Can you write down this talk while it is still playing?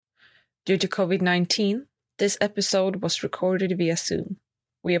Due to COVID-19, this episode was recorded via Zoom.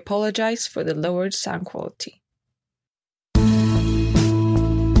 We apologize for the lowered sound quality.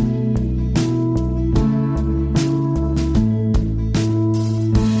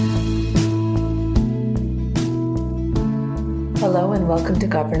 Hello and welcome to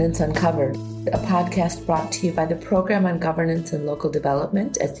Governance Uncovered, a podcast brought to you by the Program on Governance and Local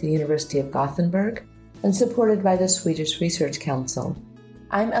Development at the University of Gothenburg and supported by the Swedish Research Council.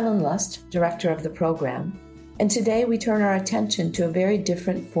 I'm Ellen Lust, director of the program, and today we turn our attention to a very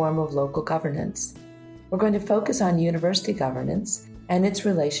different form of local governance. We're going to focus on university governance and its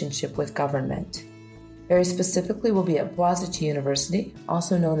relationship with government. Very specifically, we'll be at Bogazici University,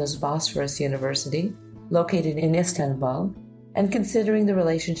 also known as Bosphorus University, located in Istanbul, and considering the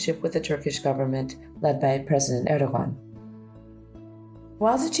relationship with the Turkish government led by President Erdogan.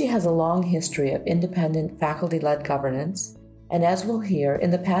 Bogazici has a long history of independent faculty-led governance, and as we'll hear, in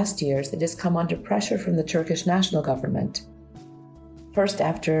the past years it has come under pressure from the Turkish national government. First,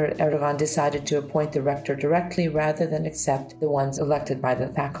 after Erdogan decided to appoint the rector directly rather than accept the ones elected by the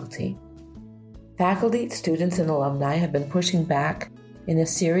faculty. Faculty, students, and alumni have been pushing back in a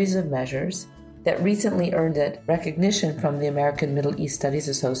series of measures that recently earned it recognition from the American Middle East Studies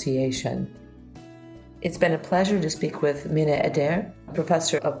Association. It's been a pleasure to speak with Eder,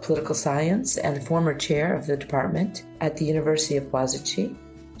 professor of political science and former chair of the department at the University of Bogazici.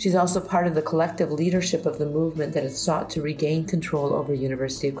 She's also part of the collective leadership of the movement that has sought to regain control over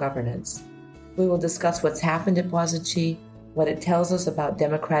university governance. We will discuss what's happened at Bogazici, what it tells us about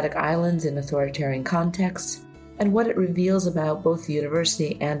democratic islands in authoritarian contexts, and what it reveals about both the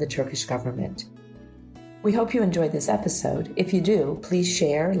university and the Turkish government. We hope you enjoyed this episode. If you do, please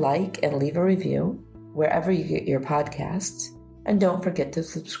share, like, and leave a review wherever you get your podcasts, and don't forget to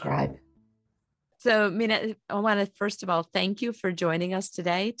subscribe. So, Mina, I want to first of all thank you for joining us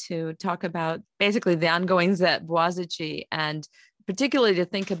today to talk about basically the ongoings at Bogazici, and particularly to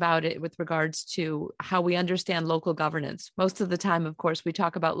think about it with regards to how we understand local governance. Most of the time, of course, we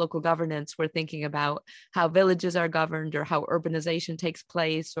talk about local governance, we're thinking about how villages are governed or how urbanization takes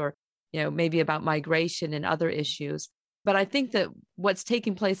place, or maybe about migration and other issues. But I think that what's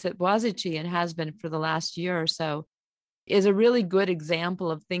taking place at Bogazici, and has been for the last year or so, is a really good example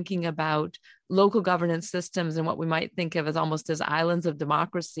of thinking about local governance systems and what we might think of as almost as islands of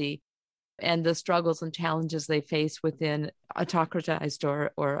democracy, and the struggles and challenges they face within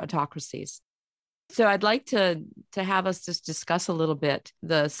autocratized or autocracies. So I'd like to have us just discuss a little bit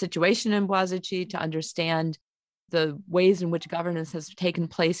the situation in Bogazici, to understand the ways in which governance has taken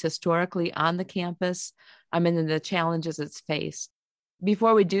place historically on the campus, and the challenges it's faced.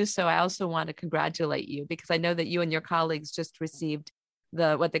 Before we do so, I also want to congratulate you, because I know that you and your colleagues just received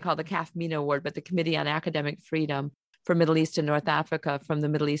what they call the CAF-MENA Award, but the Committee on Academic Freedom for Middle East and North Africa from the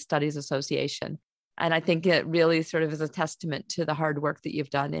Middle East Studies Association. And I think it really sort of is a testament to the hard work that you've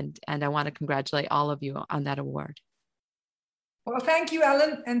done. And I want to congratulate all of you on that award. Well, thank you,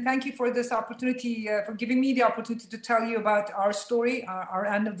 Ellen, and thank you for this opportunity, for giving me the opportunity to tell you about our story, our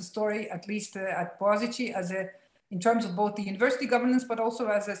end of the story, at least at Bogazici, in terms of both the university governance, but also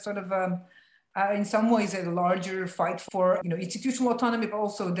as a sort of, in some ways, a larger fight for institutional autonomy, but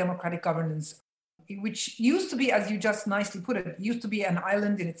also democratic governance, which used to be, as you just nicely put it, used to be an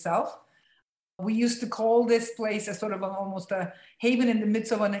island in itself. We used to call this place a sort of almost a haven in the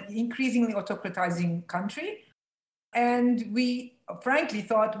midst of an increasingly autocratizing country. And we frankly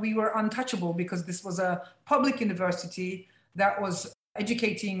thought we were untouchable, because this was a public university that was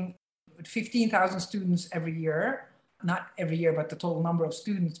educating 15,000 students every year. Not every year, but the total number of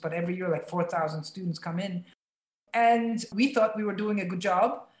students, but every year like 4,000 students come in. And we thought we were doing a good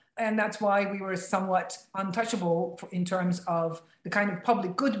job. And that's why we were somewhat untouchable in terms of the kind of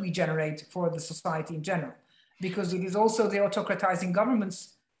public good we generate for the society in general. Because it is also the autocratizing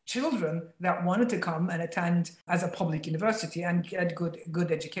government's children that wanted to come and attend as a public university and get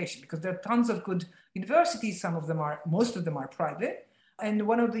good education, because there are tons of good universities. Most of them are private. And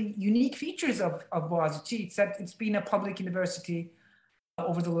one of the unique features of Bogazici is that it's been a public university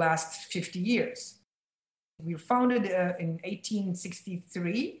over the last 50 years. We were founded in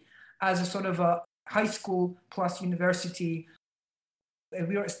 1863 as a sort of a high school plus university.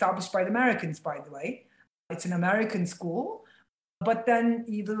 We were established by the Americans, by the way. It's an American school. But then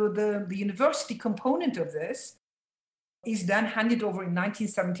the university component of this is then handed over in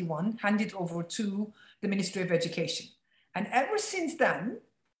 1971, handed over to the Ministry of Education. And ever since then,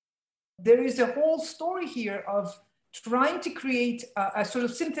 there is a whole story here of trying to create a sort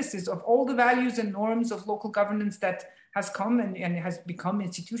of synthesis of all the values and norms of local governance that has come and has become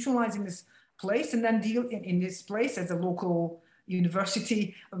institutionalized in this place, and then deal in this place as a local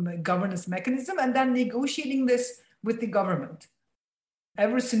university governance mechanism, and then negotiating this with the government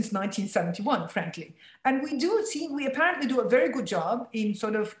ever since 1971, frankly. And we apparently do a very good job in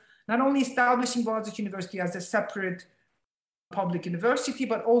sort of not only establishing Bogazici University as a separate public university,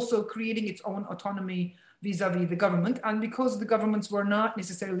 but also creating its own autonomy vis-a-vis the government. And because the governments were not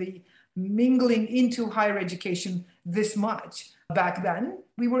necessarily mingling into higher education this much back then,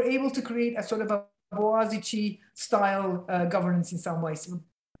 we were able to create a sort of a Bogazici style governance in some ways.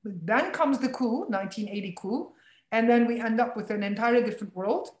 Then comes the coup, 1980 coup, and then we end up with an entirely different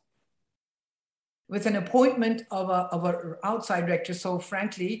world with an appointment of an outside rector. So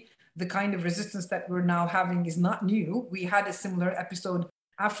frankly, the kind of resistance that we're now having is not new. We had a similar episode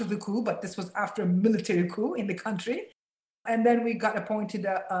after the coup, but this was after a military coup in the country. And then we got appointed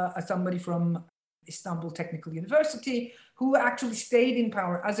somebody from Istanbul Technical University who actually stayed in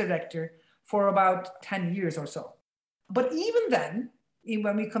power as a rector for about 10 years or so. But even then,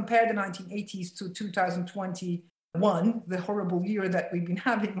 when we compare the 1980s to 2021, the horrible year that we've been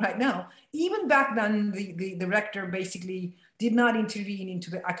having right now, even back then, the rector basically did not intervene into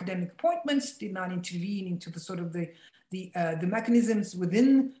the academic appointments, did not intervene into the sort of the mechanisms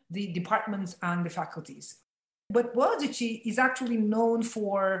within the departments and the faculties. But Bogazici is actually known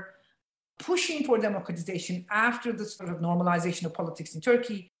for pushing for democratization after the sort of normalization of politics in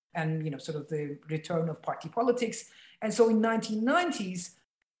Turkey and, sort of the return of party politics. And so in 1990s,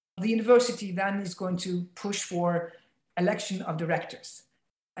 the university then is going to push for election of directors.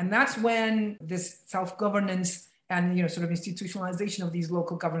 And that's when this self-governance and, sort of institutionalization of these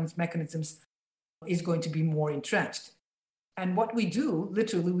local governance mechanisms is going to be more entrenched. And what we do,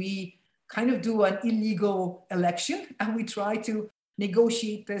 literally, we kind of do an illegal election and we try to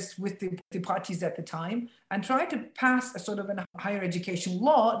negotiate this with the parties at the time and try to pass a sort of a higher education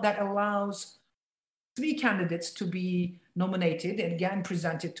law that allows 3 candidates to be nominated and again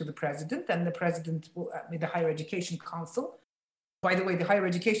presented to the president, and the president with the Higher Education Council. By the way, the Higher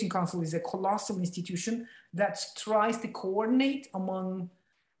Education Council is a colossal institution that tries to coordinate among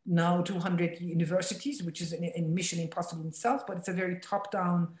now 200 universities, which is a mission impossible in itself, but it's a very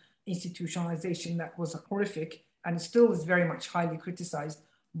top-down institutionalization that was horrific and still is very much highly criticized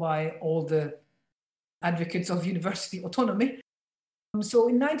by all the advocates of university autonomy. So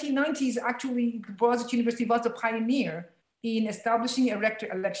in 1990s, actually, Bogazici University was a pioneer in establishing a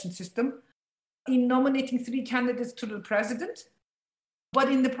rector election system, in nominating 3 candidates to the president,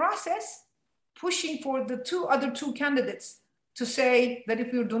 but in the process, pushing for the other two candidates to say that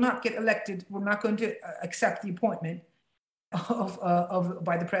if we do not get elected, we're not going to accept the appointment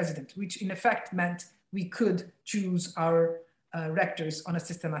by the president, which in effect meant we could choose our rectors on a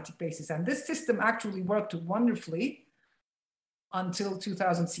systematic basis. And this system actually worked wonderfully until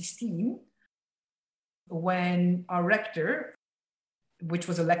 2016, when our rector, which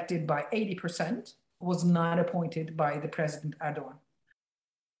was elected by 80%, was not appointed by the President Erdogan.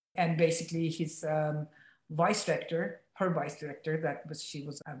 And basically his vice rector, her vice rector, she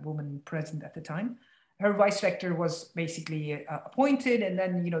was a woman president at the time, her vice rector was basically appointed, and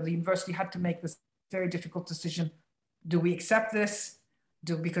then the university had to make this very difficult decision. Do we accept this?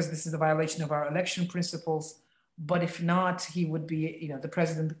 Because this is a violation of our election principles. But if not, he would be, the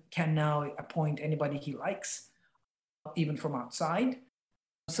president can now appoint anybody he likes, even from outside.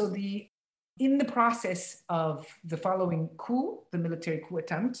 So in the process of the following coup, the military coup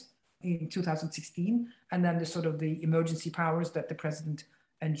attempt in 2016, and then the sort of the emergency powers that the president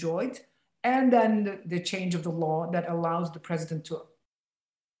enjoyed, and then the change of the law that allows the president to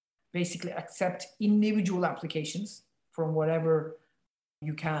basically accept individual applications from whatever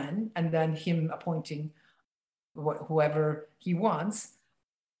you can, and then him appointing whoever he wants.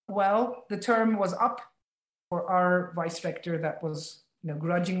 Well, the term was up for our vice rector that was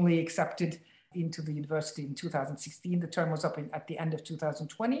grudgingly accepted into the university in 2016. The term was up at the end of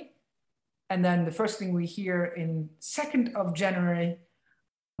 2020. And then the first thing we hear in 2nd of January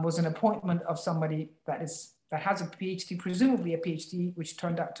was an appointment of somebody that has a PhD, presumably a PhD, which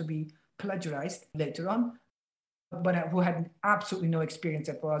turned out to be plagiarized later on, but who had absolutely no experience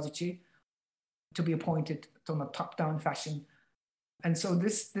at Bogazici, to be appointed on a top-down fashion. And so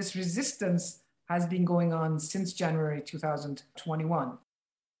this resistance has been going on since January 2021.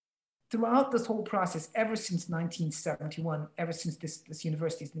 Throughout this whole process, ever since 1971, ever since this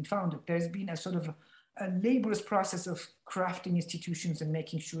university has been founded, there's been a sort of a laborious process of crafting institutions and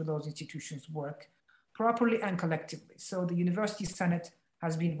making sure those institutions work properly and collectively. So the University Senate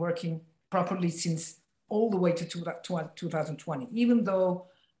has been working properly since all the way to 2020, even though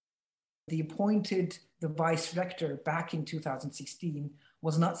the vice rector back in 2016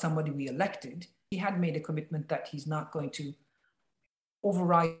 was not somebody we elected. He had made a commitment that he's not going to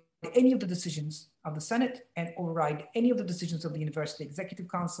override any of the decisions of the Senate and override any of the decisions of the University Executive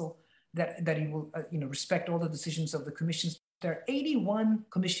Council, that he will respect all the decisions of the commissions. There are 81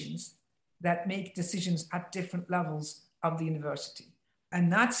 commissions that make decisions at different levels of the university.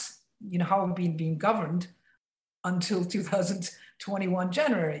 And that's how we've been governed until 2021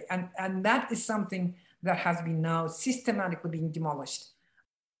 January. And that is something that has been now systematically being demolished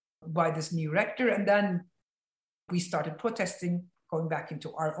by this new rector. And then we started protesting, going back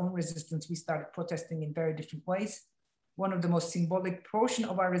into our own resistance. We started protesting in very different ways. One of the most symbolic portion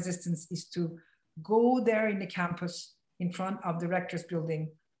of our resistance is to go there in the campus in front of the rector's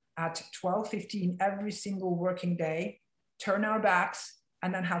building at 12:15 every single working day, turn our backs,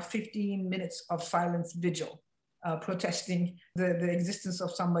 and then have 15 minutes of silence vigil, protesting the existence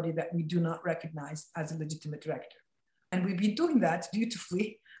of somebody that we do not recognize as a legitimate rector. And we've been doing that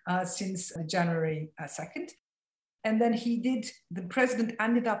dutifully since January 2nd. And then the president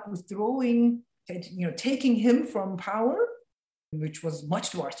ended up withdrawing, taking him from power, which was much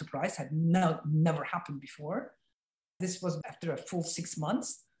to our surprise, had never happened before. This was after a full 6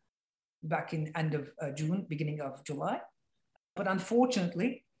 months, back in end of June, beginning of July. But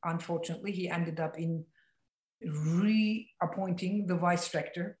unfortunately, he ended up in reappointing the vice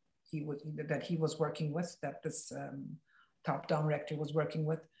rector that he was working with, that this top-down rector was working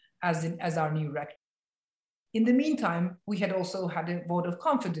with, as our new rector. In the meantime, we had also had a vote of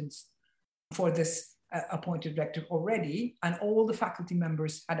confidence for this appointed rector already, and all the faculty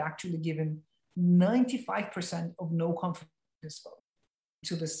members had actually given 95% of no confidence vote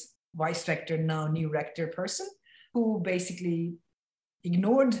to this vice rector, now new rector person, who basically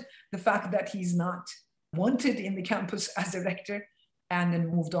ignored the fact that he's not wanted in the campus as a rector, and then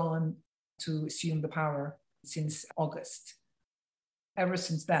moved on to assume the power since August. Ever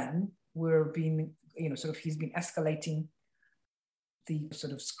since then, he's been escalating the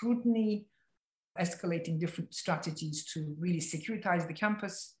sort of scrutiny, escalating different strategies to really securitize the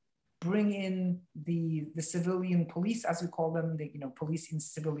campus, bring in the civilian police, as we call them, the police in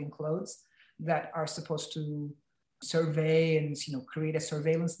civilian clothes that are supposed to survey and create a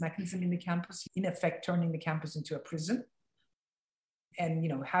surveillance mechanism in the campus, in effect turning the campus into a prison, and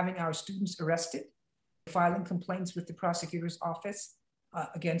having our students arrested, filing complaints with the prosecutor's office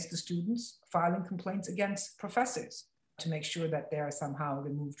against the students, filing complaints against professors to make sure that they are somehow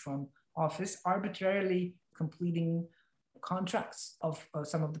removed from office, arbitrarily completing contracts of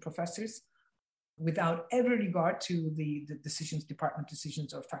some of the professors without every regard to the decisions, department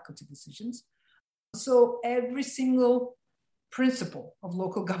decisions or faculty decisions. So every single principle of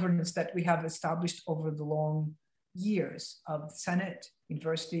local governance that we have established over the long years of the Senate,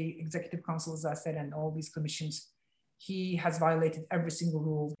 University, Executive Council, as I said, and all these commissions, he has violated every single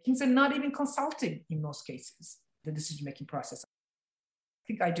rule. He's not even consulting in most cases the decision-making process. I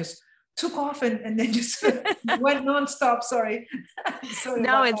think I just took off and then just went nonstop. Sorry.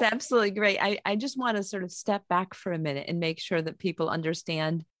 No, it's absolutely great. I just want to sort of step back for a minute and make sure that people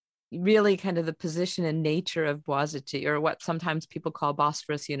understand really kind of the position and nature of Bogazici, or what sometimes people call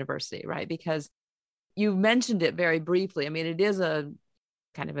Bosphorus University, right? Because you mentioned it very briefly. I mean, it is a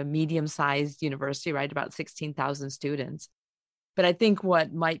kind of a medium-sized university, right? About 16,000 students. But I think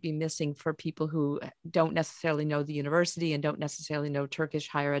what might be missing for people who don't necessarily know the university and don't necessarily know Turkish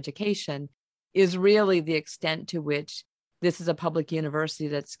higher education is really the extent to which this is a public university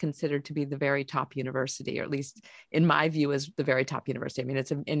that's considered to be the very top university, or at least in my view is the very top university. I mean,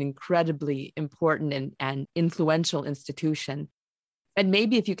 it's an incredibly important and influential institution. And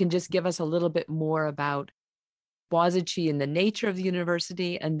maybe if you can just give us a little bit more about Bogazici and the nature of the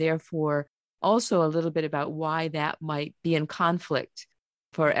university, and therefore also a little bit about why that might be in conflict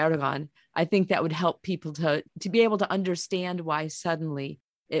for Erdogan, I think that would help people to be able to understand why suddenly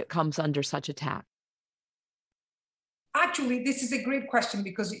it comes under such attack. Actually, this is a great question,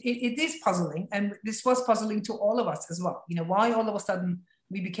 because it is puzzling, and this was puzzling to all of us as well. Why all of a sudden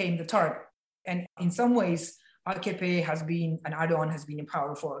we became the target. And in some ways, AKP has been, and Erdogan has been in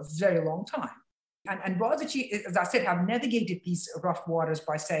power for a very long time. And Bogazici, as I said, have navigated these rough waters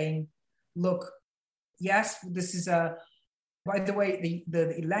by saying, look, yes, this is by the way,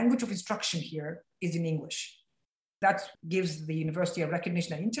 the language of instruction here is in English. That gives the university a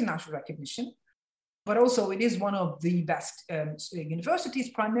recognition, an international recognition. But also it is one of the best universities,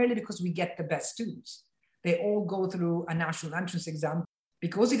 primarily because we get the best students. They all go through a national entrance exam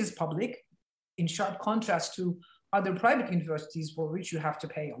because it is public, in sharp contrast to other private universities for which you have to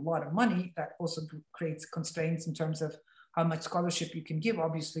pay a lot of money. That also creates constraints in terms of how much scholarship you can give.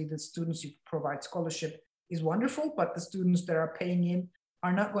 Obviously, the students you provide scholarship is wonderful, but the students that are paying in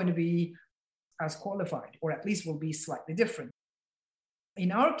are not going to be as qualified, or at least will be slightly different.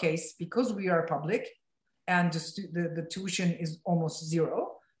 in our case, because we are public and the tuition is almost zero,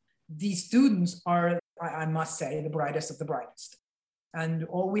 these students are, I must say, the brightest of the brightest. And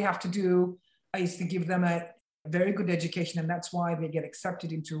all we have to do is to give them a very good education. And that's why they get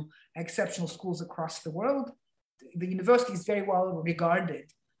accepted into exceptional schools across the world. The university is very well regarded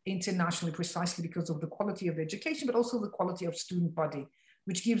internationally precisely because of the quality of the education, but also the quality of student body,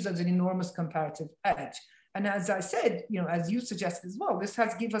 which gives us an enormous comparative edge. And as I said, as you suggested as well, this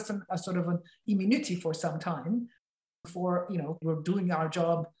has given us a sort of an immunity for some time for, we're doing our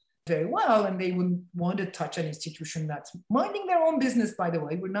job very well, and they wouldn't want to touch an institution that's minding their own business, by the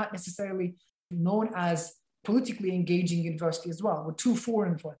way. We're not necessarily known as politically engaging university as well. We're too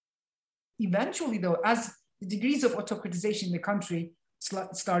foreign for it. Eventually, though, as the degrees of autocratization in the country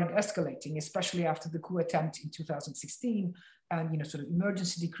started escalating, especially after the coup attempt in 2016 and, sort of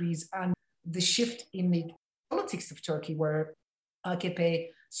emergency decrees and the shift in the politics of Turkey, where AKP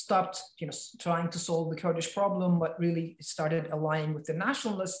stopped, trying to solve the Kurdish problem, but really started aligning with the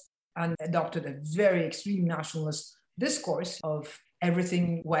nationalists and adopted a very extreme nationalist discourse of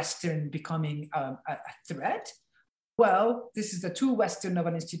everything Western becoming a threat. Well, this is the too Western of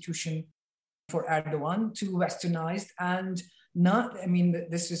an institution for Erdogan, too Westernized, and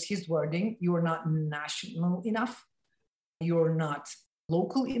this is his wording, you're not national enough, you're not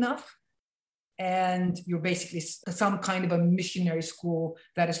local enough, and you're basically some kind of a missionary school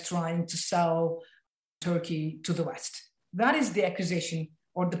that is trying to sell Turkey to the West. That is the accusation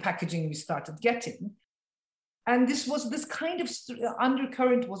or the packaging we started getting. And this kind of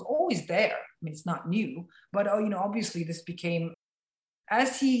undercurrent was always there. It's not new, but obviously this became,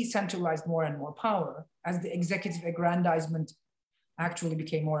 as he centralized more and more power, as the executive aggrandizement actually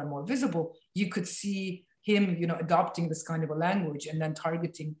became more and more visible, you could see him, adopting this kind of a language and then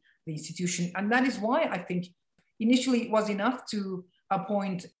targeting the institution. And that is why I think initially it was enough to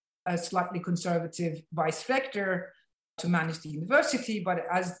appoint a slightly conservative vice rector to manage the university, but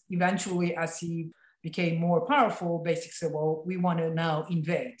as he became more powerful, basically said, well, we want to now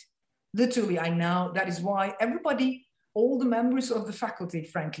invade. Literally, that is why everybody, all the members of the faculty,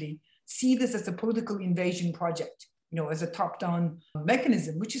 frankly, see this as a political invasion project, as a top-down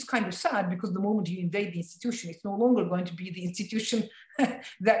mechanism, which is kind of sad because the moment you invade the institution, it's no longer going to be the institution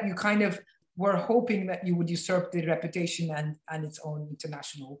that you kind of were hoping that you would usurp the reputation and its own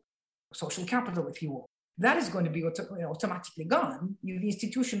international social capital, if you will. That is going to be automatically gone. The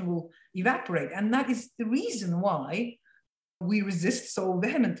institution will evaporate. And that is the reason why we resist so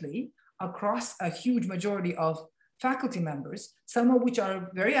vehemently across a huge majority of faculty members, some of which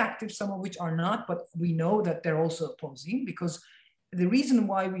are very active, some of which are not, but we know that they're also opposing, because the reason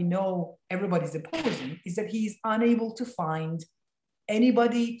why we know everybody's opposing is that he's unable to find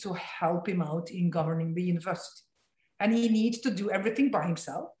anybody to help him out in governing the university. And he needs to do everything by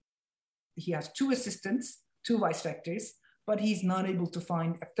himself. He has 2 assistants, 2 vice rectors, but he's not able to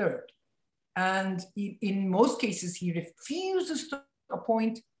find a third. And in most cases, he refuses to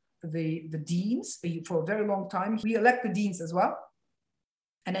appoint the deans for a very long time. We elect the deans as well,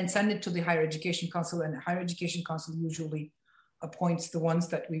 and then send it to the Higher Education Council, and the Higher Education Council usually appoints the ones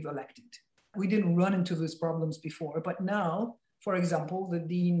that we've elected. We didn't run into those problems before, but now, for example, the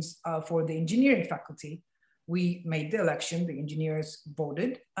deans for the engineering faculty, we made the election, the engineers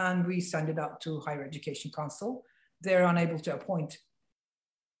voted, and we send it out to Higher Education Council. They're unable to appoint.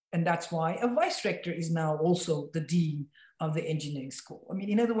 And that's why a vice rector is now also the dean of the engineering school.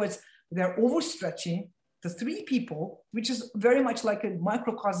 In other words, they're overstretching the 3 people, which is very much like a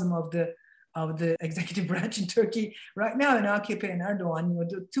microcosm of the executive branch in Turkey right now. In AKP and Erdogan,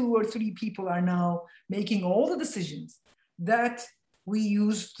 the 2 or 3 people are now making all the decisions that we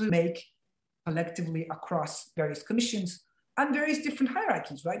used to make collectively across various commissions and various different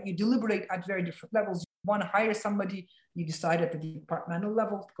hierarchies, right? You deliberate at very different levels. You want to hire somebody, you decide at the departmental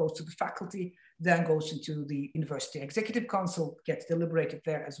level, goes to the faculty, then goes into the university executive council, gets deliberated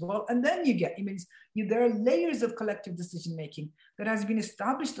there as well. And then there are layers of collective decision-making that has been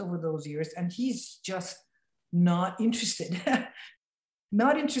established over those years, and he's just not interested,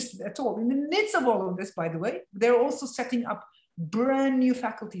 not interested at all. In the midst of all of this, by the way, they're also setting up brand new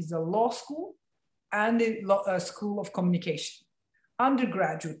faculties, a law school and a school of communication,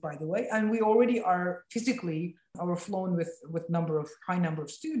 undergraduate, by the way, and we already are physically overflown with high number of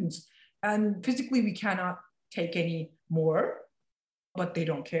students, and physically we cannot take any more, but they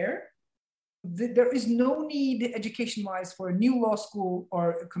don't care. There is no need education-wise for a new law school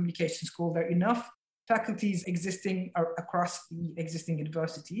or a communication school. There are enough faculties existing across the existing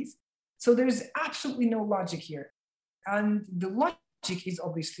universities. So there's absolutely no logic here. And the logic is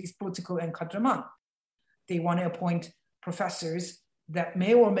obviously political encadrement. They want to appoint professors that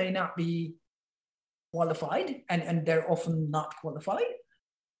may or may not be qualified, and they're often not qualified.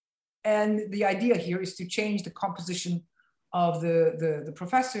 And the idea here is to change the composition of the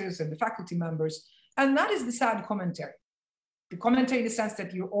professors and the faculty members. And that is the sad commentary. The commentary in the sense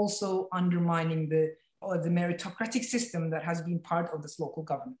that you're also undermining the meritocratic system that has been part of this local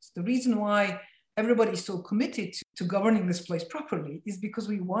governance. The reason why everybody is so committed to governing this place properly is because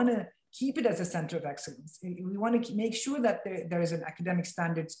we want to keep it as a center of excellence. We want to make sure that there is an academic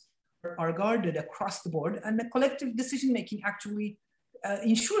standards are guarded across the board, and the collective decision-making actually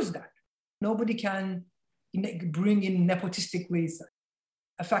ensures that. Nobody can bring in nepotistically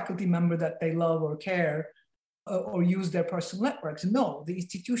a faculty member that they love or care or use their personal networks. No, the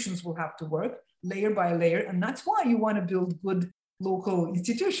institutions will have to work layer by layer, and that's why you want to build good local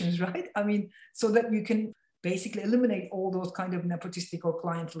institutions, right? I mean, so that you can basically eliminate all those kind of nepotistic or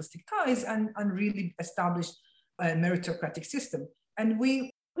clientelistic ties and really establish a meritocratic system. And we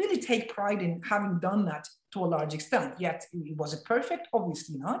really take pride in having done that to a large extent. Yet, was it perfect?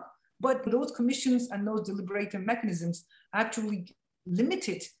 Obviously not. But those commissions and those deliberative mechanisms actually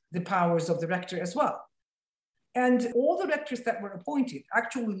limited the powers of the rector as well. And all the rectors that were appointed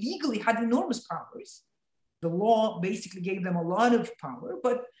actually legally had enormous powers. The law basically gave them a lot of power,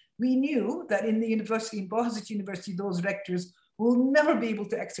 but we knew that in the university, in Bogazici University, those rectors will never be able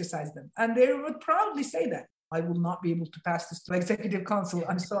to exercise them. And they would proudly say that. I will not be able to pass this to executive council,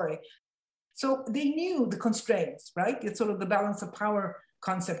 I'm sorry. So they knew the constraints, right? It's sort of the balance of power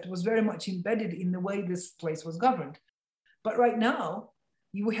concept was very much embedded in the way this place was governed. But right now,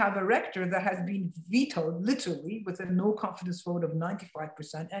 you have a rector that has been vetoed literally with a no confidence vote of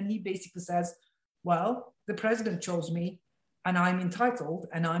 95%. And he basically says, well, the president chose me and I'm entitled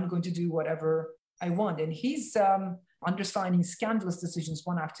and I'm going to do whatever I want. And he's undersigning scandalous decisions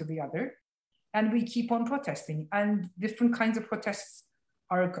one after the other. And we keep on protesting, and different kinds of protests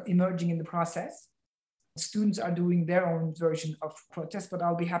are emerging in the process. Students are doing their own version of protest, but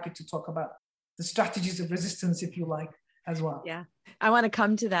I'll be happy to talk about the strategies of resistance if you like as well. Yeah, I want to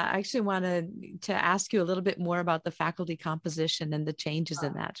come to that. I actually wanted to ask you a little bit more about the faculty composition and the changes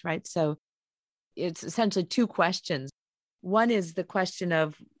in that, right? So it's essentially two questions. One is the question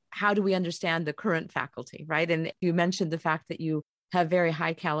of how do we understand the current faculty, right? And you mentioned the fact that you have very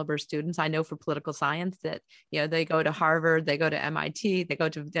high caliber students. I know for political science that, they go to Harvard, they go to MIT, they go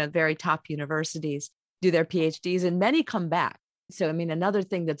to the very top universities, do their PhDs, and many come back. So, I mean, another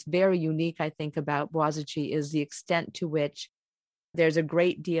thing that's very unique, I think, about Bogazici is the extent to which there's a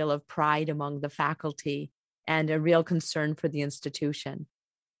great deal of pride among the faculty and a real concern for the institution.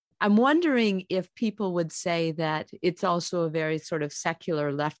 I'm wondering if people would say that it's also a very sort of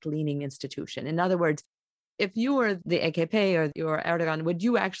secular left-leaning institution. In other words, if you were the AKP or you were Erdogan, would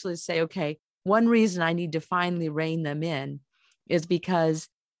you actually say, okay, one reason I need to finally rein them in is because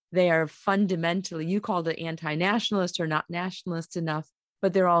they are fundamentally, you called it anti-nationalist or not nationalist enough,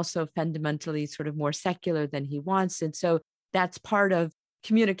 but they're also fundamentally sort of more secular than he wants. And so that's part of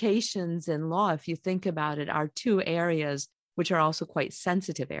communications and law, if you think about it, are two areas which are also quite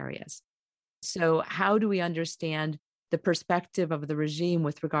sensitive areas. So how do we understand the perspective of the regime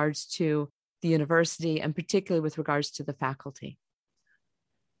with regards to the university and particularly with regards to the faculty?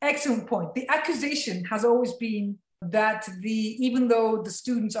 Excellent point. The accusation has always been that even though the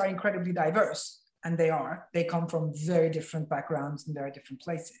students are incredibly diverse, and they come from very different backgrounds and very different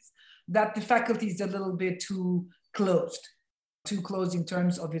places, that the faculty is a little bit too closed in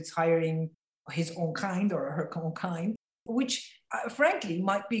terms of its hiring his own kind or her own kind, which frankly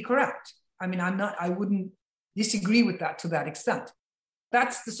might be correct. I mean, I wouldn't disagree with that to that extent.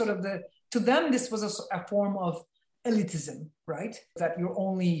 That's the sort of to them, this was a form of elitism, right? That you're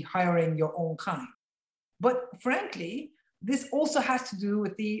only hiring your own kind. But frankly, this also has to do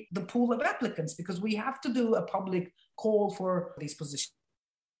with the pool of applicants, because we have to do a public call for these positions.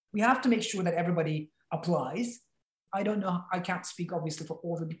 We have to make sure that everybody applies. I don't know, I can't speak obviously for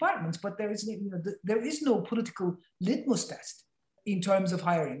all the departments, but there is no political litmus test in terms of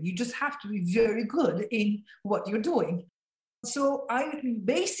hiring. You just have to be very good in what you're doing. So I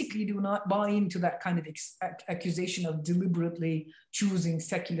basically do not buy into that kind of accusation of deliberately choosing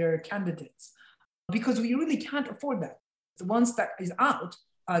secular candidates, because we really can't afford that. Once that is out,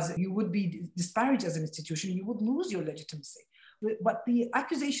 as you would be disparaged as an institution, you would lose your legitimacy. But the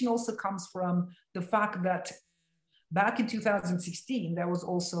accusation also comes from the fact that back in 2016, there was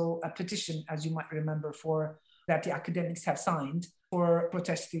also a petition, as you might remember, that the academics have signed for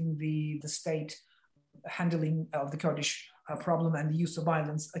protesting the state handling of the Kurdish problem and the use of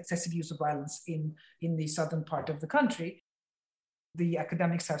violence, excessive use of violence in the southern part of the country. the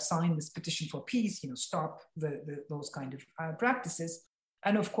academics have signed this petition for peace, stop those kind of practices.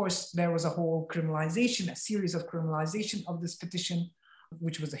 And of course, there was a whole criminalization, a series of criminalization of this petition,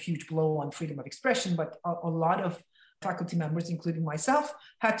 which was a huge blow on freedom of expression. But a lot of faculty members, including myself,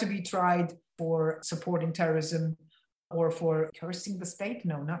 had to be tried for supporting terrorism or for cursing the state.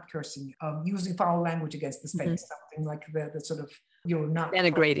 No, not cursing, using foul language against the state, something like the sort of, you're not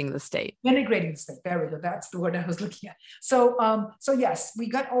denigrating the state. Denigrating the state. There we go. That's the word I was looking at. So yes, we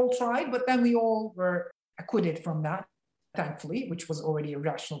got all tried, but then we all were acquitted from that, thankfully, which was already a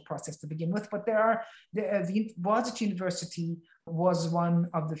rational process to begin with. But the Bogazici University was one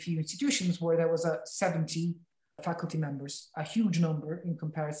of the few institutions where there was 70 faculty members, a huge number in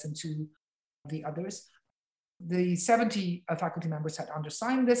comparison to the others. The 70 faculty members had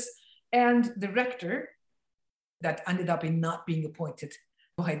undersigned this, and the rector, that ended up in not being appointed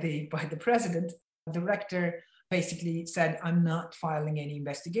by the president, the rector basically said, I'm not filing any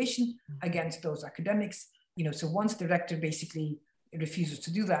investigation against those academics. So once the rector basically refuses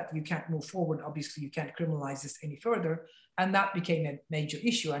to do that, you can't move forward. Obviously, you can't criminalize this any further. And that became a major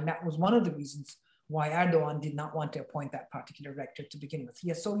issue. And that was one of the reasons why Erdogan did not want to appoint that particular rector to begin with.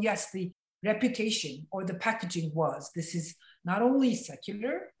 Yes, so yes, the reputation or the packaging was, this is not only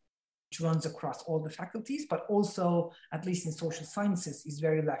secular, which runs across all the faculties, but also, at least in social sciences, is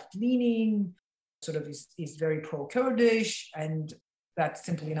very left-leaning, sort of is very pro-Kurdish, and that's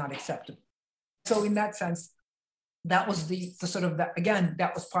simply not acceptable. So in that sense, that was the sort of, that again,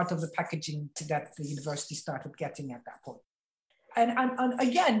 that was part of the packaging that the university started getting at that point. And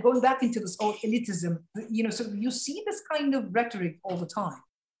again, going back into this old elitism, so you see this kind of rhetoric all the time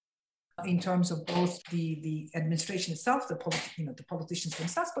in terms of both the administration itself, the politicians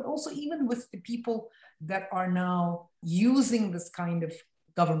themselves, but also even with the people that are now using this kind of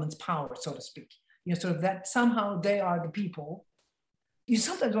government's power, so to speak. Sort of that somehow they are the people. You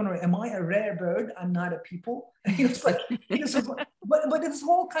sometimes wonder, am I a rare bird? I'm not a people. It's like, but this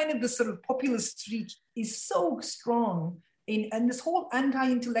whole kind of this sort of populist streak is so strong and this whole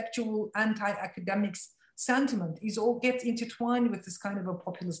anti-intellectual, anti-academics sentiment gets intertwined with this kind of a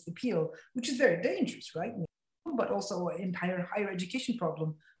populist appeal, which is very dangerous, right? But also an entire higher education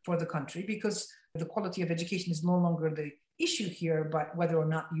problem for the country, because the quality of education is no longer the issue here, but whether or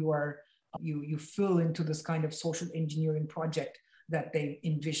not you fill into this kind of social engineering project that they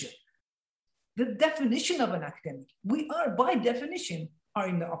envision. The definition of an academic, we are by definition are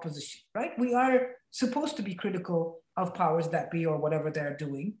in the opposition, right? We are supposed to be critical of powers that be or whatever they're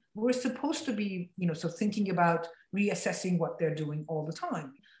doing. We're supposed to be, so thinking about reassessing what they're doing all the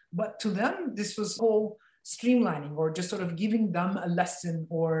time. But to them, this was all streamlining or just sort of giving them a lesson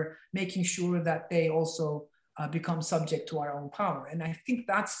or making sure that they also become subject to our own power. And I think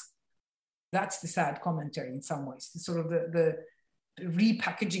that's the sad commentary in some ways, sort of the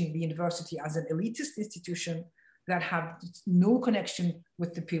repackaging the university as an elitist institution that have no connection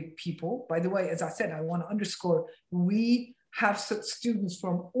with the people. By the way, as I said, I want to underscore, we have students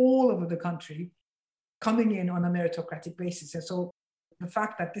from all over the country coming in on a meritocratic basis. And so the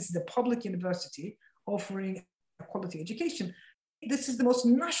fact that this is a public university offering a quality education, this is the most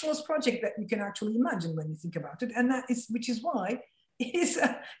nationalist project that you can actually imagine when you think about it. And which is why it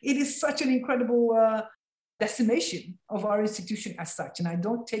is such an incredible decimation of our institution as such. And I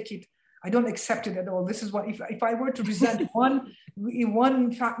don't accept it at all. This is what, if I were to present one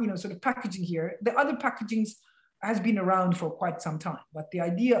sort of packaging here, the other packagings has been around for quite some time. But the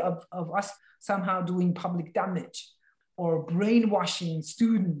idea of us somehow doing public damage or brainwashing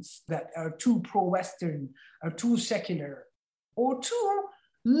students that are too pro-Western or too secular or too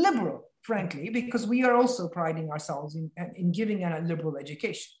liberal, frankly, because we are also priding ourselves in giving a liberal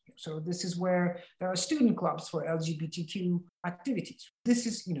education. So this is where there are student clubs for LGBTQ activities. This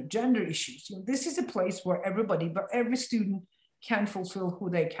is, gender issues. This is a place where every student can fulfill who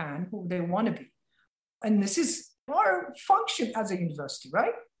they want to be. And this is our function as a university,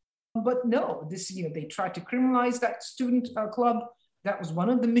 right? But no, they tried to criminalize that student club. That was one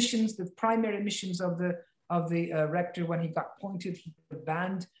of the missions, the primary missions of the rector when he got appointed. He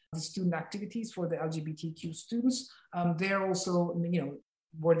banned the student activities for the LGBTQ students. They're also,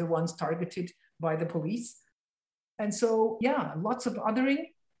 were the ones targeted by the police. And so, yeah, lots of othering,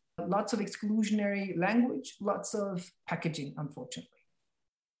 lots of exclusionary language, lots of packaging, unfortunately.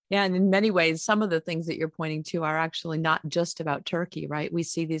 Yeah, and in many ways, some of the things that you're pointing to are actually not just about Turkey, right? We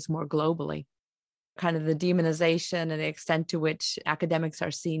see these more globally, kind of the demonization and the extent to which academics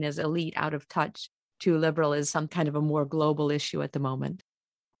are seen as elite, out of touch, too liberal is some kind of a more global issue at the moment.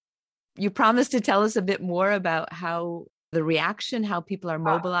 You promised to tell us a bit more about how the reaction, how people are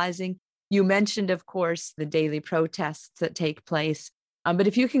mobilizing. You mentioned, of course, the daily protests that take place. But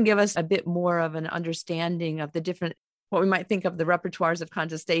if you can give us a bit more of an understanding of the different, what we might think of the repertoires of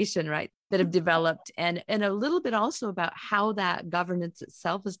contestation, right, that have developed, and a little bit also about how that governance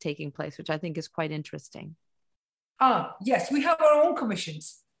itself is taking place, which I think is quite interesting. Yes, we have our own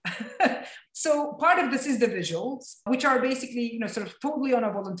commissions. So part of this is the visuals, which are basically, sort of totally on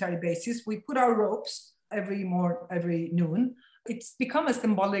a voluntary basis. We put our ropes every noon. It's become a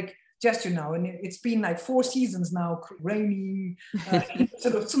symbolic gesture now, and it's been like 4 seasons now, raining,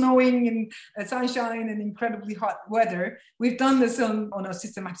 sort of snowing, and sunshine, and incredibly hot weather. We've done this on a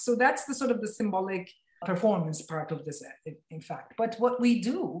systematic. So that's the sort of the symbolic performance part of this, in fact. But what we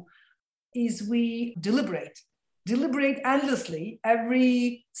do is we deliberate endlessly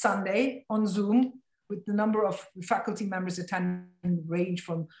every Sunday on Zoom, with the number of faculty members attending range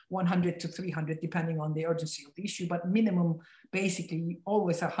from 100 to 300, depending on the urgency of the issue, but minimum, basically,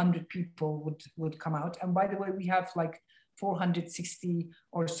 always 100 people would come out. And by the way, we have like 460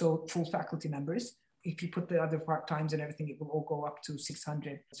 or so full faculty members. If you put the other part-times and everything, it will all go up to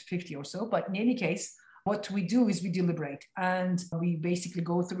 650 or so. But in any case, what we do is we deliberate, and we basically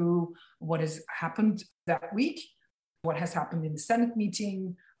go through what has happened that week, what has happened in the Senate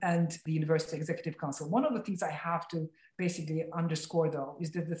meeting and the University Executive Council. One of the things I have to basically underscore, though,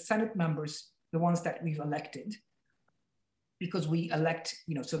 is that the Senate members, the ones that we've elected, because we elect,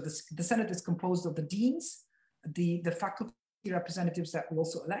 so the Senate is composed of the deans, the faculty representatives that we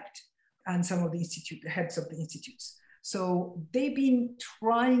also elect, and some of the heads of the institutes. So they've been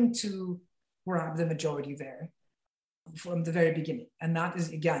trying to grab the majority there from the very beginning. And that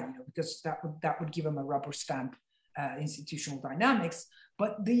is, again, because that would give them a rubber stamp institutional dynamics.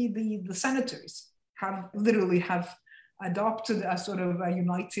 But the senators literally have adopted a sort of a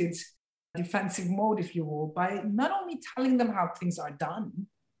united defensive mode, if you will, by not only telling them how things are done.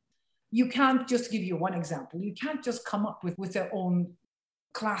 You can't just give you one example. You can't just come up with their own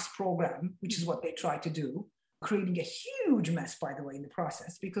class program, which is what they try to do, creating a huge mess, by the way, in the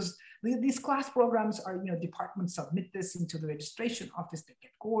process, because these class programs are, departments submit this into the registration office, they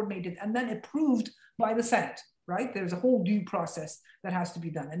get coordinated and then approved by the Senate, right? There's a whole due process that has to be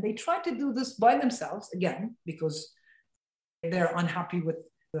done. And they try to do this by themselves, again, because they're unhappy with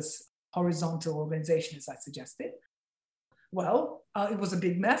this horizontal organization, as I suggested. Well, it was a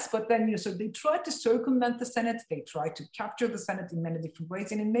big mess, but then, so they tried to circumvent the Senate. They tried to capture the Senate in many different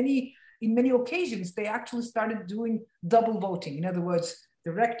ways. And in many occasions, they actually started doing double voting. In other words,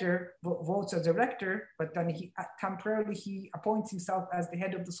 the rector votes as a rector, but then temporarily he appoints himself as the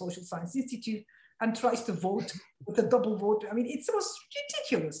head of the Social Science Institute and tries to vote with a double vote. I mean, it was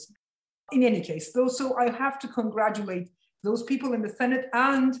ridiculous. In any case, though, so I have to congratulate those people in the Senate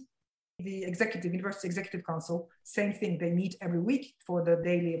and the University Executive Council. Same thing, they meet every week for the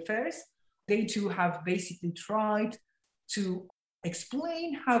daily affairs. They too have basically tried to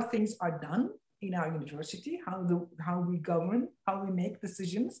explain how things are done in our university, how we govern, how we make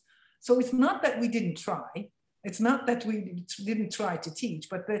decisions. So it's not that we didn't try. It's not that we didn't try to teach,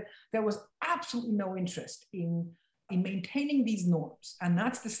 but there was absolutely no interest in maintaining these norms. And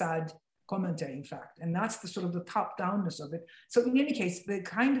that's the sad commentary, in fact, and that's the sort of the top-downness of it. So in any case, the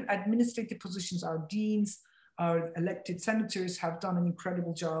kind of administrative positions, our deans, our elected senators have done an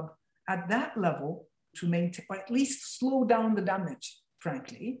incredible job at that level to maintain, or at least slow down the damage,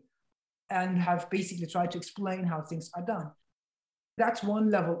 frankly, and have basically tried to explain how things are done. That's one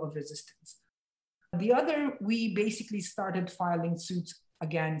level of resistance. The other, we basically started filing suits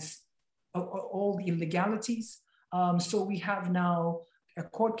against all the illegalities. So we have now a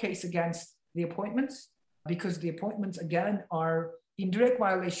court case against the appointments, because the appointments, again, are in direct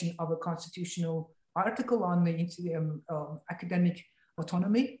violation of a constitutional article on the academic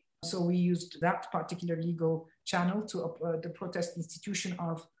autonomy. So we used that particular legal channel to the protest institution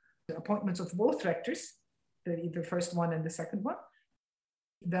of the appointments of both rectors, the first one and the second one.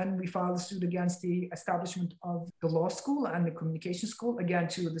 Then we filed a suit against the establishment of the law school and the communication school. Again,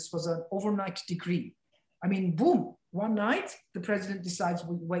 too, this was an overnight decree. I mean, boom, one night, the president decides,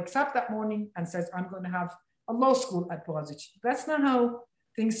 wakes up that morning and says, I'm going to have a law school at Bogazici. That's not how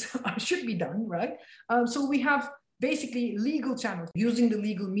things should be done, right? So we have basically legal channels, using the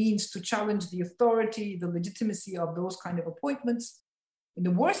legal means to challenge the authority, the legitimacy of those kind of appointments. In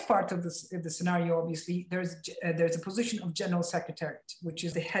the worst part of the scenario, obviously, there's a position of general secretariat, which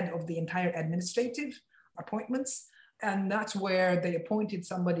is the head of the entire administrative appointments. And that's where they appointed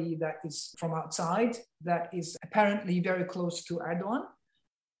somebody that is from outside, that is apparently very close to Erdogan.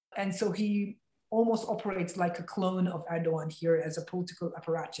 And so he almost operates like a clone of Erdogan here as a political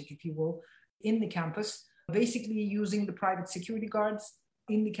apparatchik, if you will, in the campus, basically using the private security guards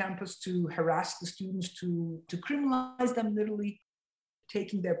in the campus to harass the students, to criminalize them, literally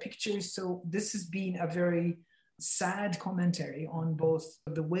taking their pictures. So this has been a very sad commentary on both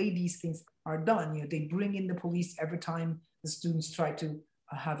the way these things are done. They bring in the police every time the students try to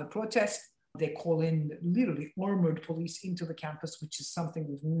have a protest. They call in literally armored police into the campus, which is something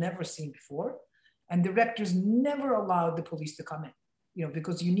we've never seen before. And the rectors never allowed the police to come in,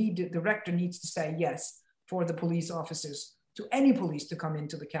 because the rector needs to say yes for the police officers, to any police to come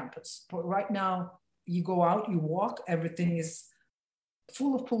into the campus. But right now, you go out, you walk, everything is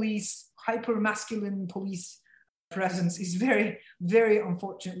full of police, hyper masculine police presence is very, very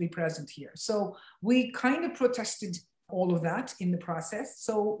unfortunately present here. So we kind of protested all of that in the process.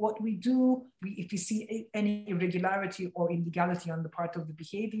 So what we do, if we see any irregularity or illegality on the part of the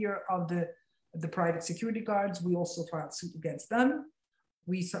behavior of the private security guards, we also file suit against them.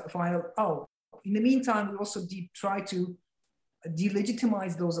 We file, in the meantime, we also try to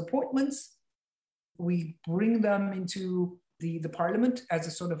delegitimize those appointments. We bring them into the parliament as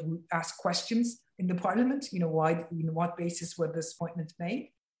a sort of ask questions in the parliament, why, what basis were this appointment made.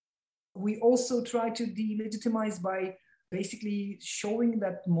 We also try to delegitimize by basically showing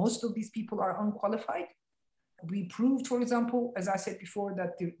that most of these people are unqualified. We proved, for example, as I said before,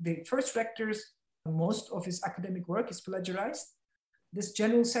 that the first rector's, most of his academic work is plagiarized. This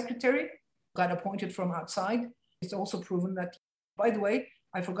general secretary got appointed from outside. It's also proven that, by the way,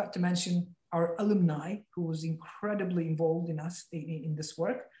 I forgot to mention our alumni, who was incredibly involved in this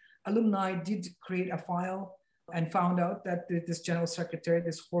work. Alumni did create a file and found out that this general secretary,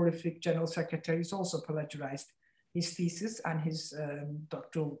 this horrific general secretary, is also plagiarized his thesis and his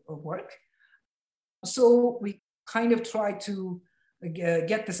doctoral work. So we kind of try to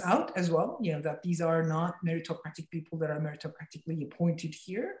get this out as well, that these are not meritocratic people that are meritocratically appointed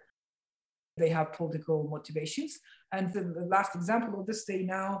here. They have political motivations. And the last example of this, they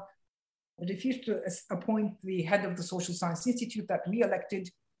now refused to appoint the head of the Social Science Institute that we elected,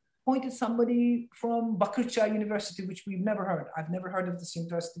 appointed somebody from Bakırçay University, which we've never heard. I've never heard of this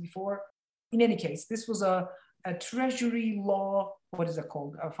university before. In any case, this was a treasury law, what is it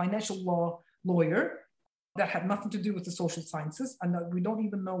called? A financial law lawyer that had nothing to do with the social sciences. And we don't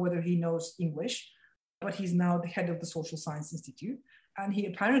even know whether he knows English, but he's now the head of the Social Science Institute. And he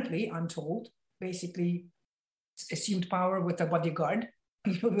apparently, I'm told, basically assumed power with a bodyguard,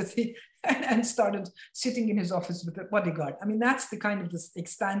 and started sitting in his office with a bodyguard. I mean, that's the kind of the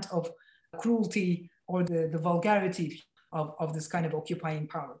extent of cruelty or the vulgarity of this kind of occupying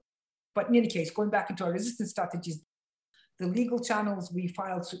power. But in any case, going back into our resistance strategies, the legal channels we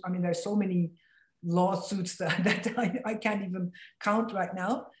filed, there's so many lawsuits that I can't even count right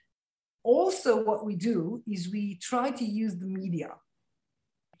now. Also, what we do is we try to use the media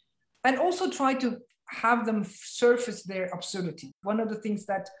and also try to have them surface their absurdity. One of the things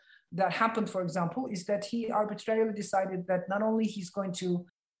that happened, for example, is that he arbitrarily decided that not only he's going to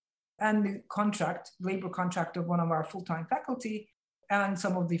end the labor contract of one of our full-time faculty and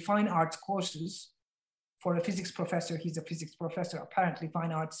some of the fine arts courses for a physics professor. He's a physics professor. Apparently,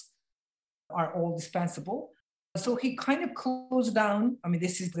 fine arts are all dispensable. So he kind of closed down.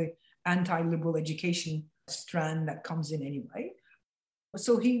 This is the anti-liberal education strand that comes in anyway.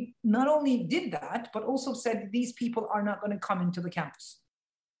 So he not only did that, but also said these people are not going to come into the campus.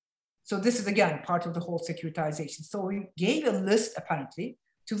 So this is, again, part of the whole securitization. So he gave a list, apparently,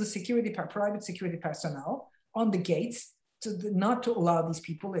 to the private security personnel on the gates not to allow these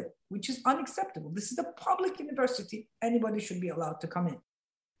people in, which is unacceptable. This is a public university. Anybody should be allowed to come in.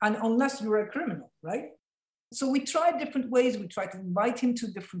 And unless you're a criminal, right? So we tried different ways. We tried to invite him to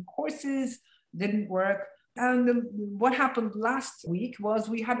different courses, didn't work. And what happened last week was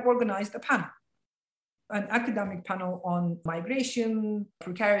we had organized a panel, an academic panel on migration,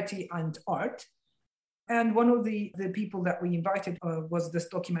 precarity, and art. And one of the people that we invited was this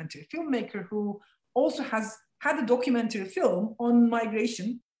documentary filmmaker who also had a documentary film on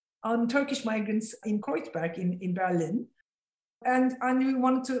migration, on Turkish migrants in Kreuzberg in Berlin. And we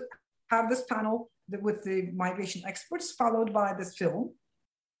wanted to have this panel with the migration experts followed by this film.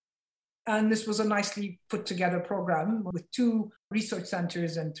 And this was a nicely put together program with 2 research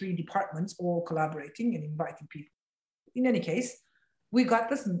centers and 3 departments all collaborating and inviting people. In any case, we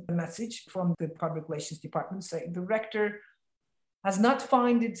got this message from the public relations department saying the rector has not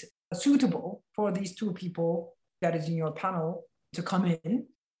found it suitable for these 2 people that is in your panel to come in,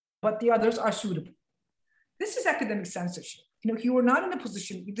 but the others are suitable. This is academic censorship. You are not in a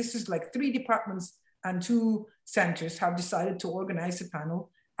position, this is like 3 departments and 2 centers have decided to organize a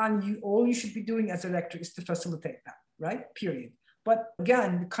panel, and all you should be doing as a rector is to facilitate that, right? Period. But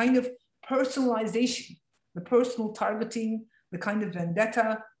again, the kind of personalization, the personal targeting, the kind of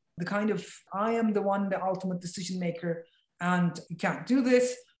vendetta, the kind of, I am the one, the ultimate decision maker, and you can't do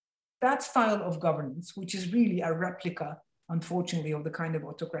this. That style of governance, which is really a replica, unfortunately, of the kind of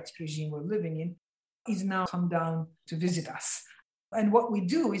autocratic regime we're living in, is now come down to visit us. And what we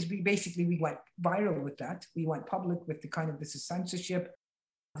do is we went viral with that. We went public with the kind of, this is censorship,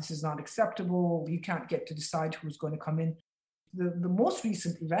 this is not acceptable, you can't get to decide who's going to come in. The most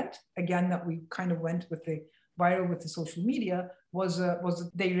recent event, again, that we kind of went with the viral with the social media was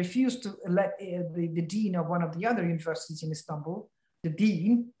they refused to let the dean of one of the other universities in Istanbul, the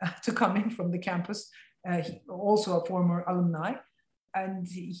dean, to come in from the campus, also a former alumni. And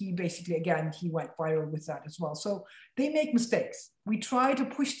he basically, again, he went viral with that as well. So they make mistakes. We try to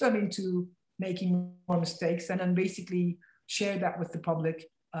push them into making more mistakes and then basically share that with the public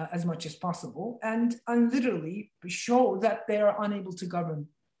as much as possible and literally show that they are unable to govern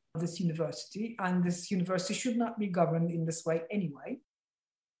this university, and this university should not be governed in this way anyway.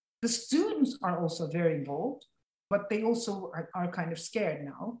 The students are also very involved, but they also are kind of scared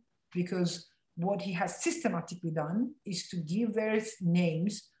now, because what he has systematically done is to give their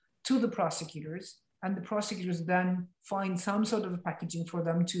names to the prosecutors, and the prosecutors then find some sort of packaging for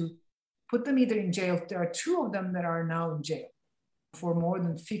them to put them either in jail. There are 2 of them that are now in jail for more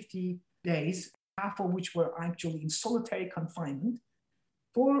than 50 days, half of which were actually in solitary confinement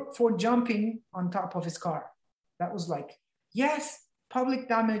for jumping on top of his car. That was like, yes, public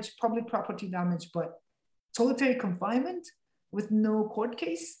damage, public property damage, but solitary confinement with no court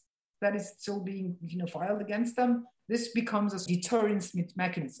case that is still being filed against them. This becomes a deterrence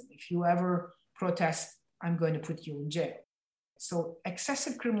mechanism. If you ever protest, I'm going to put you in jail. So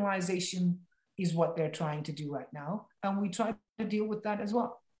excessive criminalization is what they're trying to do right now. And we try to deal with that as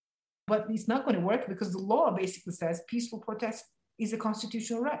well. But it's not going to work because the law basically says peaceful protest is a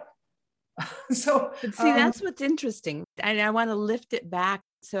constitutional right. But see, that's what's interesting. And I want to lift it back.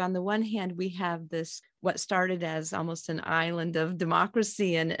 So on the one hand, we have this, what started as almost an island of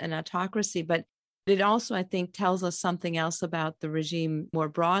democracy and autocracy, but it also, I think, tells us something else about the regime more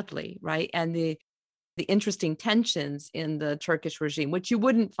broadly, right? And the interesting tensions in the Turkish regime, which you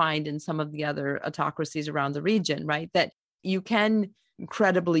wouldn't find in some of the other autocracies around the region, right? That you can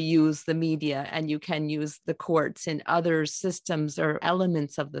credibly use the media and you can use the courts and other systems or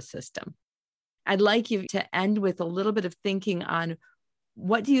elements of the system. I'd like you to end with a little bit of thinking on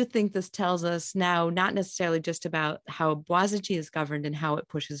what do you think this tells us now, not necessarily just about how Bogazici is governed and how it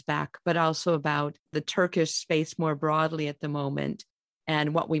pushes back, but also about the Turkish space more broadly at the moment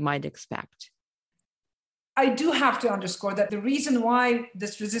and what we might expect. I do have to underscore that the reason why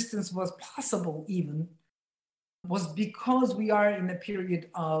this resistance was possible even was because we are in a period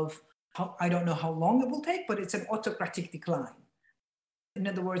of, I don't know how long it will take, but it's an autocratic decline. In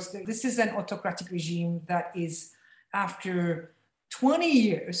other words, this is an autocratic regime that is, after 20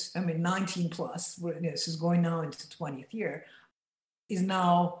 years, 19 plus, this is going now into the 20th year, is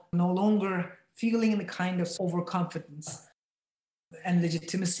now no longer feeling the kind of overconfidence and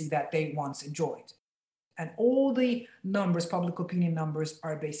legitimacy that they once enjoyed. And all the numbers, public opinion numbers,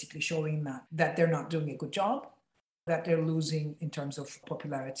 are basically showing that they're not doing a good job, that they're losing in terms of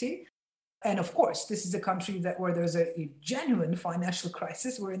popularity. And of course, this is a country where there's a genuine financial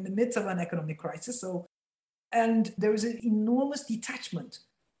crisis. We're in the midst of an economic crisis. And there is an enormous detachment.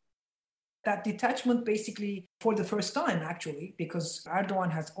 That detachment basically, for the first time, actually, because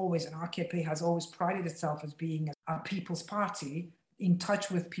Erdogan has always, and AKP has always prided itself as being a people's party in touch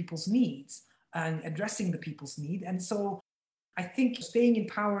with people's needs and addressing the people's need. And so I think staying in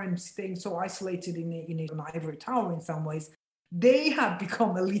power and staying so isolated in an ivory tower in some ways, they have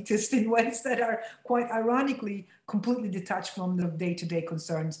become elitist in ways that are quite ironically completely detached from the day-to-day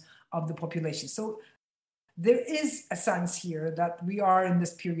concerns of the population. So there is a sense here that we are in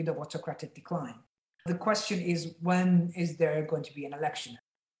this period of autocratic decline. The question is, when is there going to be an election?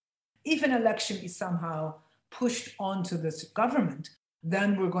 If an election is somehow pushed onto this government,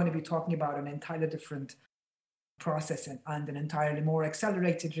 then we're going to be talking about an entirely different process and an entirely more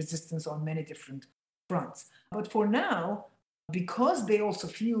accelerated resistance on many different fronts. But for now, because they also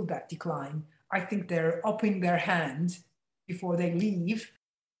feel that decline, I think they're upping their hand before they leave,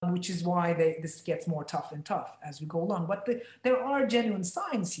 which is why this gets more tough and tough as we go along. But there are genuine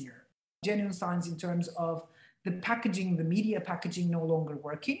signs here, genuine signs in terms of the packaging, the media packaging no longer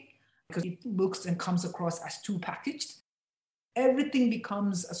working, because it looks and comes across as too packaged. Everything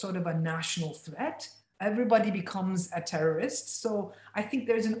becomes a sort of a national threat. Everybody becomes a terrorist. So I think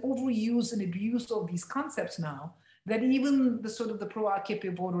there's an overuse and abuse of these concepts now that even the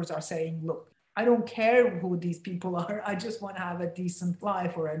pro-AKP voters are saying, look, I don't care who these people are. I just want to have a decent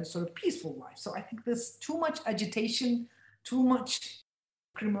life or a sort of peaceful life. So I think there's too much agitation, too much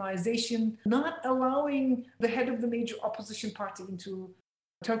criminalization, not allowing the head of the major opposition party into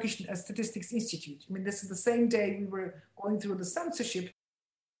Turkish Statistics Institute. I mean, this is the same day we were going through the censorship.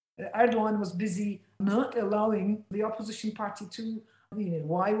 Erdogan was busy not allowing the opposition party to,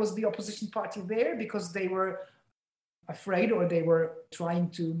 why was the opposition party there? Because they were afraid, or they were trying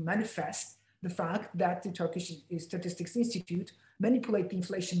to manifest the fact that the Turkish Statistics Institute manipulate the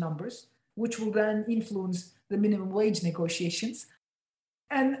inflation numbers, which will then influence the minimum wage negotiations.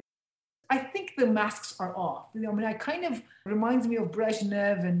 And I think the masks are off. It kind of reminds me of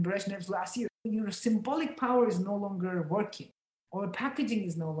Brezhnev and Brezhnev's last year. Symbolic power is no longer working, or packaging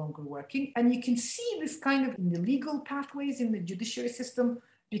is no longer working. And you can see this kind of in the legal pathways in the judiciary system,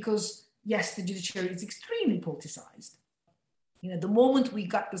 because yes, the judiciary is extremely politicized. The moment we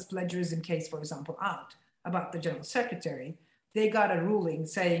got this plagiarism case, for example, out about the general secretary, they got a ruling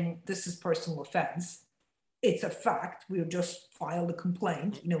saying this is personal offense. It's a fact. We'll just file the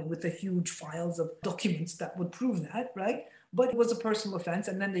complaint, with the huge files of documents that would prove that, right? But it was a personal offense,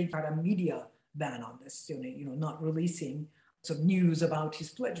 and then they got a media ban on this, not releasing some news about his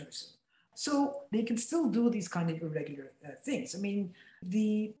plagiarism. So they can still do these kind of irregular things. I mean,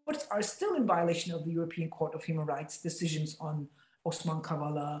 the courts are still in violation of the European Court of Human Rights decisions on Osman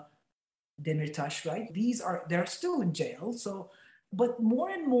Kavala, Demirtas, right? They're still in jail. So, but more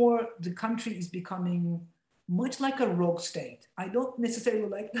and more, the country is becoming much like a rogue state. I don't necessarily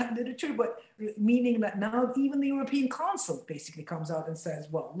like that literature, but meaning that now even the European Council basically comes out and says,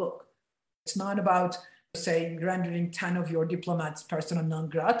 well, look, it's not about saying rendering 10 of your diplomats persona non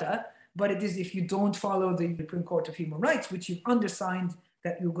grata, but it is if you don't follow the European Court of Human Rights, which you've undersigned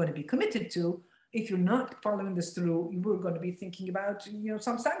that you're going to be committed to, if you're not following this through, you were going to be thinking about,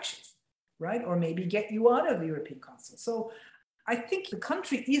 some sanctions, right? Or maybe get you out of the European Council. So I think the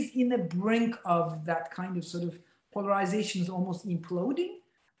country is in the brink of that kind of sort of polarization is almost imploding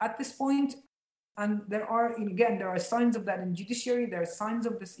at this point. And there are signs of that in judiciary. There are signs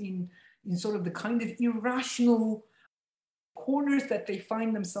of this in sort of the kind of irrational corners that they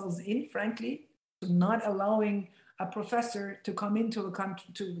find themselves in, frankly, not allowing a professor to come into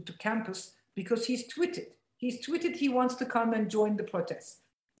to campus because he's tweeted he wants to come and join the protest.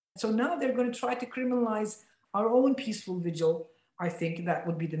 So now they're going to try to criminalize our own peaceful vigil. I think that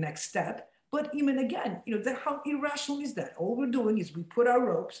would be the next step. But even again, how irrational is that? All we're doing is we put our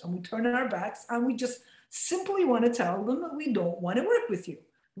ropes and we turn our backs and we just simply want to tell them that we don't want to work with you.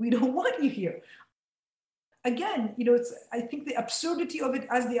 We don't want you here. Again, I think the absurdity of it,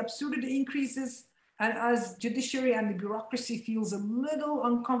 as the absurdity increases and as judiciary and the bureaucracy feels a little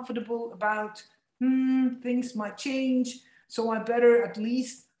uncomfortable about things might change, so I better at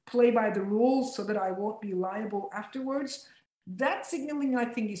least play by the rules so that I won't be liable afterwards. That signaling, I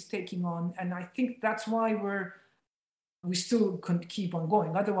think, is taking on, and I think that's why we still can keep on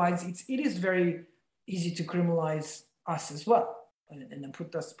going. Otherwise, it is very easy to criminalize us as well, and then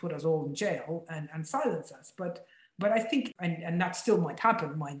put us all in jail and silence us. But I think, and that still might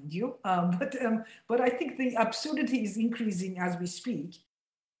happen, mind you. But I think the absurdity is increasing as we speak,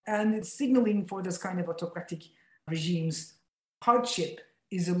 and it's signaling for this kind of autocratic regime's hardship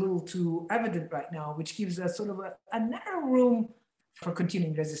is a little too evident right now, which gives us sort of a narrow room for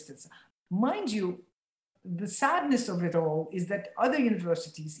continuing resistance. Mind you, the sadness of it all is that other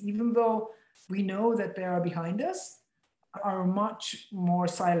universities, even though we know that they are behind us, are much more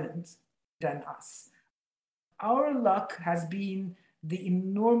silent than us. Our luck has been the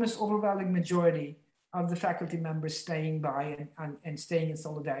enormous overwhelming majority of the faculty members staying by and staying in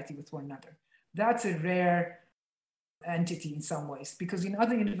solidarity with one another. That's a rare entity in some ways, because in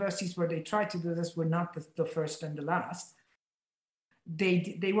other universities where they tried to do this, we're not the first and the last.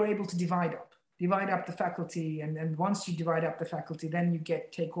 They were able to divide up the faculty, and once you divide up the faculty, then you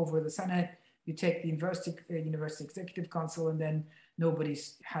take over the Senate, you take the university executive council, and then nobody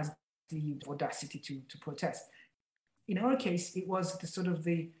has the audacity to protest. In our case, it was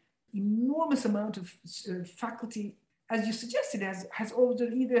the enormous amount of faculty, as you suggested, has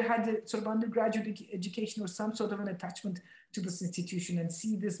either had a sort of undergraduate education or some sort of an attachment to this institution and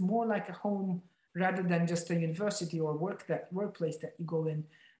see this more like a home rather than just a university or workplace that you go in.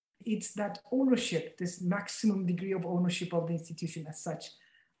 It's that ownership, this maximum degree of ownership of the institution as such,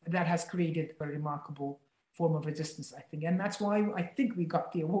 that has created a remarkable form of resistance, I think. And that's why I think we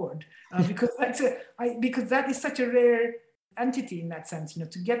got the award, because that is such a rare entity in that sense,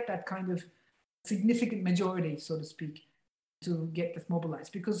 to get that kind of significant majority, so to speak, to get this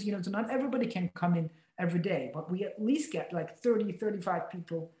mobilized. Because, so not everybody can come in every day, but we at least get like 30, 35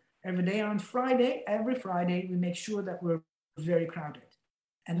 people every day. On every Friday, we make sure that we're very crowded.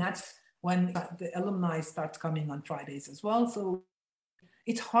 And that's when the alumni starts coming on Fridays as well. So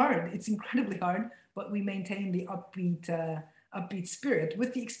it's hard. It's incredibly hard, but we maintain the upbeat spirit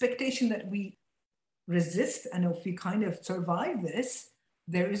with the expectation that we resist. And if we kind of survive this,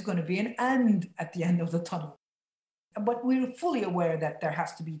 there is going to be an end at the end of the tunnel. But we're fully aware that there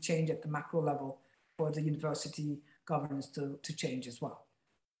has to be change at the macro level for the university governance to change as well.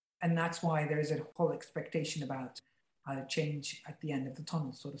 And that's why there is a whole expectation about change at the end of the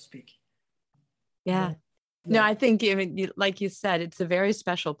tunnel, so to speak. Yeah. No, I think, like you said, it's a very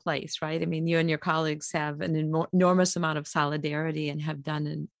special place, right? I mean, you and your colleagues have an enormous amount of solidarity and have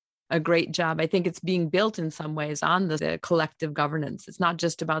done a great job. I think it's being built in some ways on the collective governance. It's not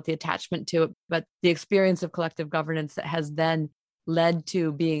just about the attachment to it, but the experience of collective governance that has then led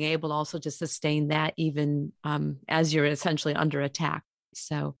to being able also to sustain that even as you're essentially under attack.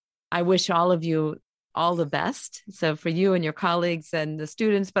 So I wish all of you all the best. So for you and your colleagues and the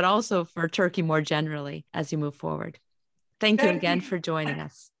students, but also for Turkey more generally as you move forward. Thank you again for joining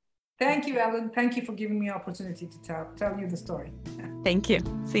us. Thank you, Ellen. Thank you for giving me the opportunity to tell you the story. Thank you.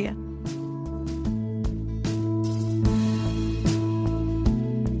 See ya.